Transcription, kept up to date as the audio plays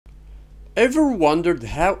Ever wondered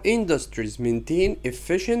how industries maintain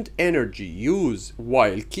efficient energy use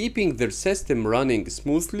while keeping their system running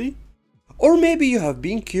smoothly? Or maybe you have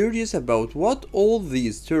been curious about what all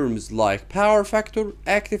these terms like power factor,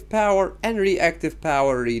 active power, and reactive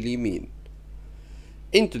power really mean.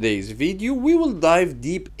 In today's video, we will dive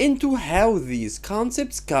deep into how these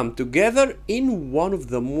concepts come together in one of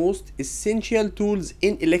the most essential tools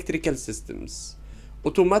in electrical systems: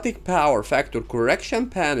 automatic power factor correction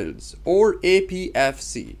panels, or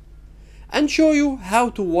APFC, and show you how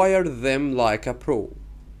to wire them like a pro.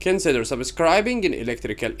 Consider subscribing in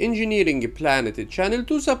Electrical Engineering Planet channel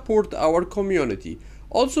to support our community.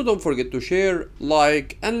 Also, don't forget to share,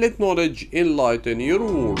 like, and let knowledge enlighten your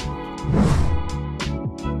world.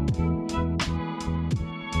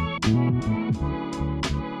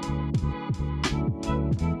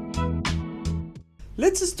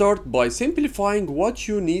 Let's start by simplifying what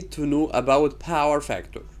you need to know about power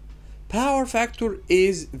factor. Power factor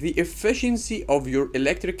is the efficiency of your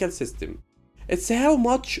electrical system. It's how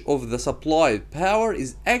much of the supplied power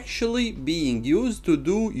is actually being used to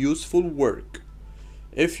do useful work.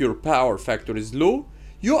 If your power factor is low,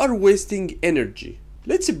 you are wasting energy.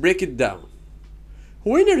 Let's break it down.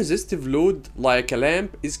 When a resistive load like a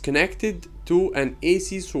lamp is connected to an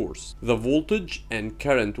AC source, the voltage and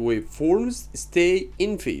current waveforms stay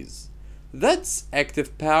in phase. That's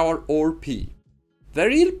active power, or P. The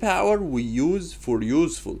real power we use for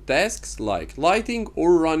useful tasks like lighting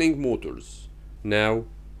or running motors. Now,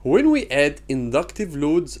 when we add inductive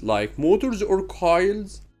loads like motors or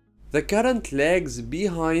coils, the current lags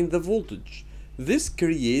behind the voltage. This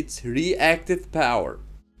creates reactive power,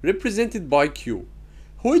 represented by Q,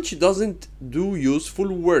 which doesn't do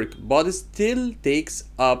useful work but still takes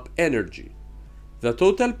up energy. The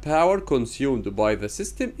total power consumed by the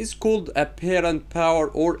system is called apparent power,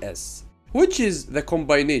 or S, which is the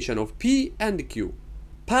combination of P and Q.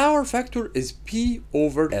 Power factor is P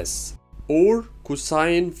over S, or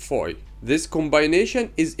cosine phi. This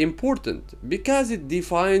combination is important because it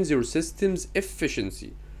defines your system's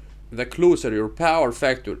efficiency. The closer your power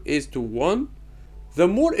factor is to 1, the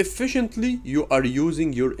more efficiently you are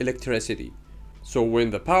using your electricity. So when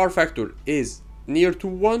the power factor is near to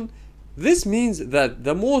 1, this means that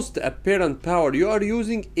the most apparent power you are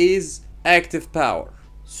using is active power.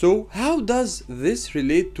 So how does this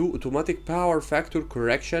relate to automatic power factor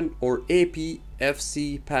correction, or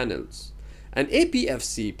APFC panels? An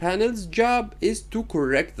APFC panel's job is to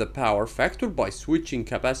correct the power factor by switching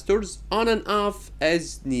capacitors on and off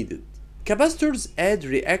as needed. Capacitors add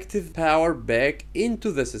reactive power back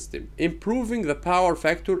into the system, improving the power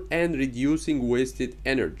factor and reducing wasted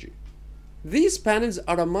energy. These panels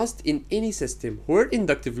are a must in any system where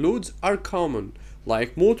inductive loads are common,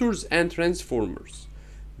 like motors and transformers.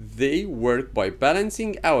 They work by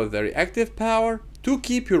balancing out the reactive power to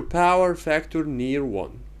keep your power factor near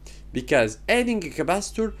 1, because adding a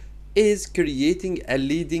capacitor is creating a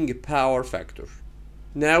leading power factor.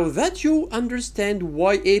 Now that you understand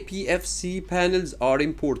why APFC panels are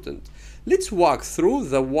important, let's walk through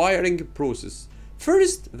the wiring process.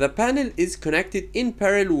 First, the panel is connected in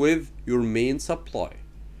parallel with your main supply.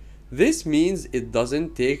 This means it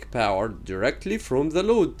doesn't take power directly from the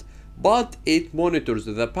load, but it monitors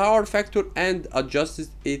the power factor and adjusts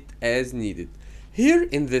it as needed. Here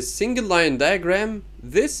in this single line diagram,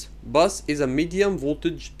 this bus is a medium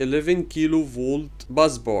voltage 11 kV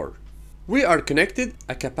bus bar. We are connected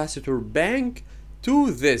a capacitor bank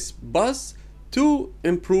to this bus to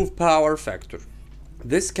improve power factor.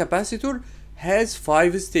 This capacitor has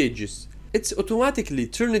 5 stages. It's automatically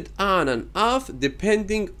turned on and off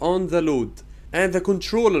depending on the load, and the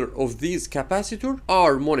controller of these capacitors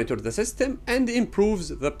monitor the system and improves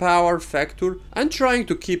the power factor and trying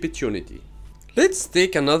to keep it unity. Let's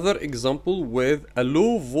take another example with a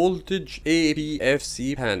low voltage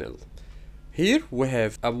APFC panel. Here we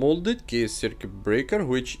have a molded case circuit breaker,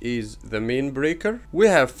 which is the main breaker. We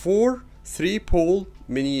have 4 3-pole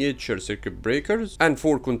miniature circuit breakers and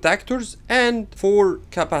 4 contactors and 4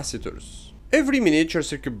 capacitors. Every miniature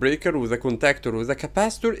circuit breaker with a contactor with a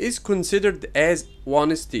capacitor is considered as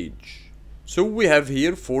one stage. So we have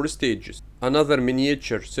here 4 stages. Another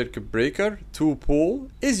miniature circuit breaker, 2-pole,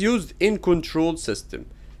 is used in control system.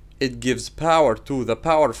 It gives power to the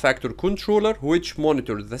power factor controller, which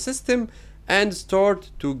monitors the system and start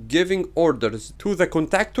to giving orders to the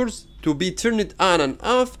contactors to be turned on and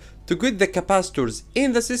off to get the capacitors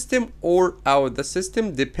in the system or out the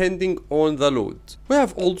system depending on the load. We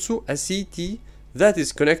have also a CT that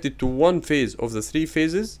is connected to one phase of the 3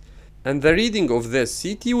 phases, and the reading of this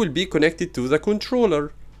CT will be connected to the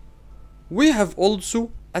controller. We have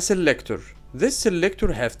also a selector This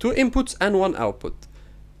selector have two inputs and one output,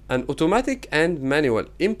 an automatic and manual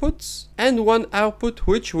inputs, and one output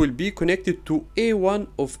which will be connected to A1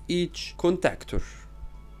 of each contactor.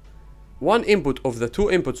 One input of the two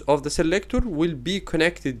inputs of the selector will be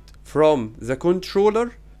connected from the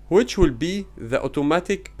controller, which will be the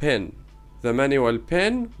automatic pin. The manual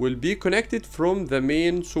pin will be connected from the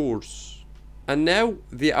main source. And now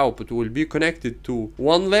the output will be connected to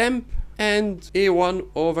one lamp and A1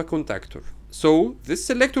 of a contactor. So this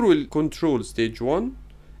selector will control stage 1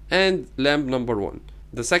 and lamp number 1.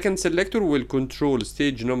 The second selector will control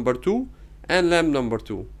stage number 2 and lamp number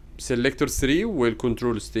 2. Selector 3 will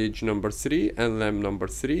control stage number 3 and lamp number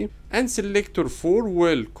 3. And selector 4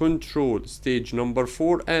 will control stage number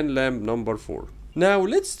 4 and lamp number 4. Now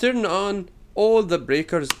let's turn on all the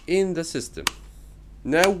breakers in the system.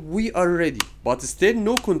 Now we are ready, but still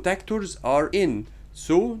no contactors are in.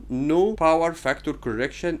 So no power factor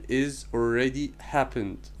correction is already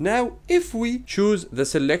happened. Now if we choose the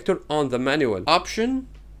selector on the manual option,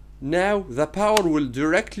 now the power will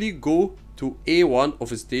directly go to A1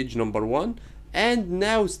 of stage number 1, and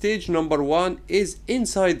now stage number 1 is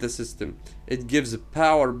inside the system. It gives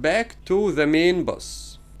power back to the main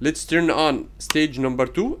bus. Let's turn on stage number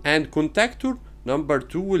 2, and contactor number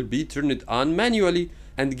 2 will be turned on manually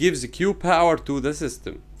and gives Q power to the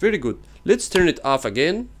system. Very good. Let's turn it off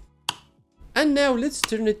again. And now let's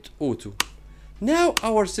turn it auto. Now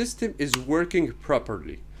our system is working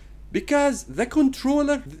properly because the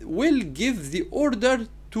controller will give the order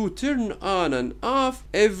to turn on and off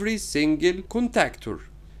every single contactor.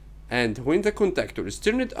 And when the contactor is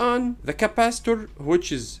turned on, the capacitor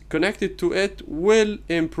which is connected to it will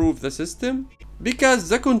improve the system, because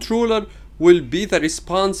the controller will be the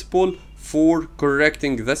responsible for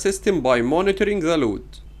correcting the system by monitoring the load.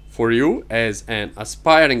 For you as an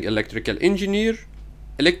aspiring electrical engineer,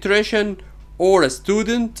 electrician, or a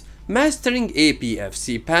student, mastering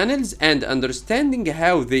APFC panels and understanding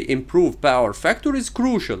how they improve power factor is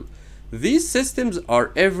crucial. These systems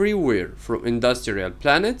are everywhere, from industrial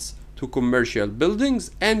plants to commercial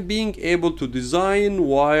buildings, and being able to design,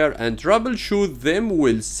 wire, and troubleshoot them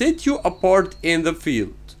will set you apart in the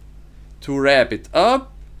field. To wrap it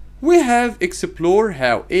up, we have explored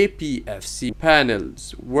how APFC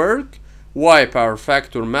panels work, why power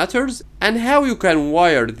factor matters, and how you can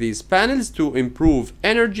wire these panels to improve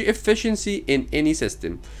energy efficiency in any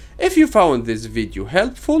system. If you found this video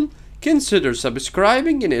helpful, consider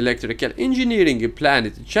subscribing in Electrical Engineering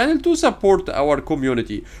Planet channel to support our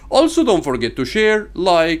community. Also, don't forget to share,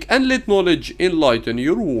 like, and let knowledge enlighten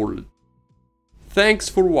your world. Thanks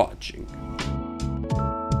for watching.